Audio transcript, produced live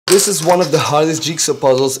This is one of the hardest jigsaw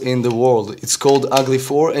puzzles in the world. It's called Ugly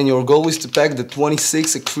 4 and your goal is to pack the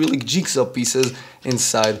 26 acrylic jigsaw pieces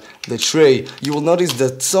inside the tray. You will notice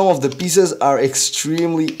that some of the pieces are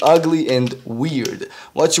extremely ugly and weird.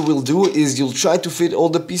 What you will do is you'll try to fit all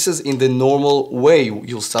the pieces in the normal way.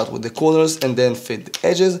 You'll start with the corners and then fit the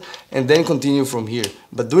edges and then continue from here.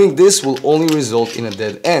 But doing this will only result in a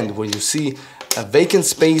dead end where you see a vacant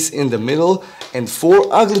space in the middle and 4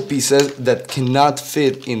 ugly pieces that cannot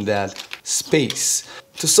fit in that space.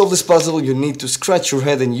 To solve this puzzle, you need to scratch your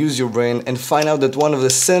head and use your brain and find out that one of the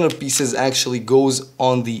center pieces actually goes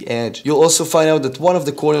on the edge. You'll also find out that one of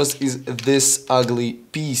the corners is this ugly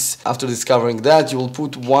piece. After discovering that, you will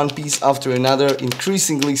put one piece after another,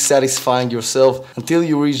 increasingly satisfying yourself until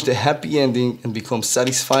you reach the happy ending and become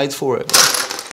satisfied forever.